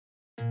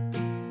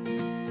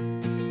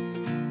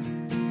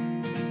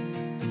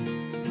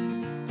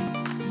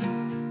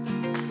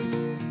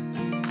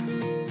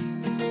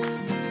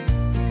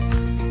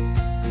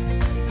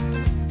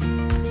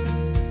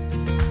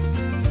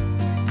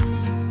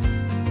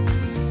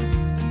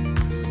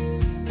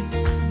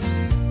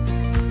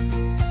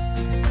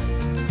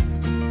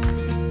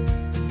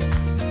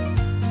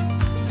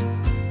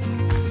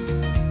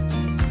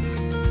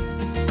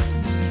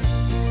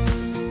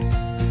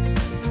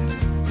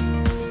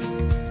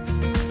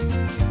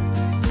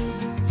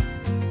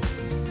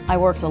I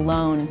worked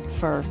alone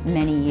for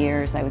many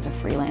years. I was a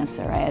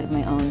freelancer. I had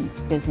my own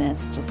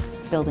business, just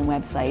building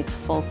websites,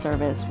 full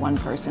service, one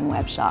person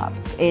web shop.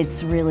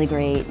 It's really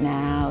great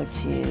now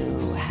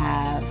to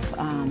have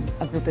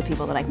a group of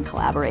people that I can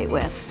collaborate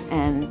with,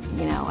 and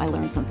I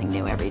learn something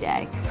new every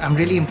day. I'm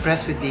really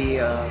impressed with the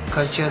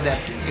culture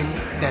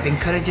that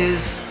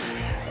encourages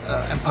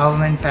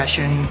empowerment,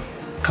 passion,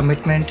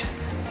 commitment,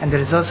 and the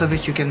results of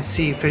which you can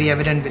see pretty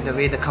evident with the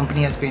way the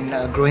company has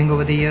been growing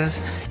over the years.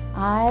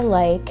 I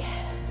like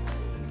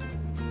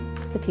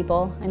the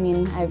people. I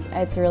mean,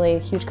 it's a really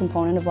huge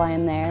component of why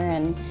I'm there,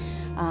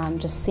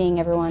 and just seeing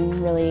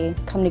everyone really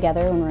come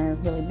together when we're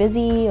really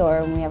busy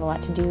or when we have a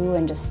lot to do,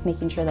 and just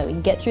making sure that we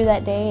get through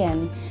that day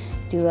and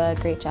do a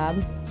great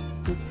job.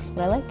 That's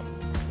what I like.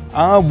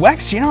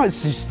 WEX,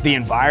 it's just the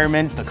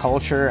environment, the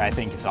culture. I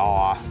think it's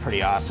all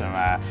pretty awesome.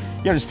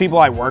 Just people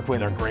I work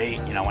with are great.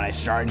 When I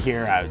started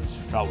here, I just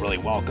felt really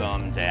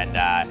welcomed, and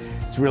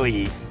it's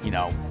really,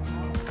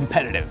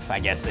 competitive, I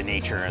guess, the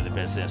nature of the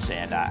business,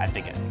 and I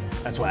think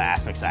that's one of the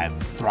aspects I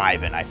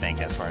thrive in, I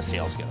think, as far as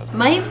sales goes.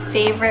 My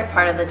favorite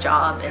part of the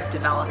job is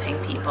developing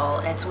people.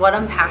 It's what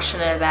I'm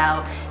passionate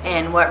about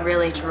and what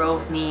really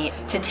drove me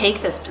to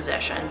take this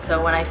position.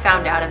 So when I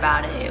found out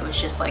about it, it was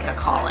just like a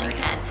calling,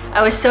 and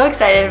I was so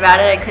excited about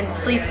it I couldn't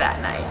sleep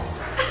that night.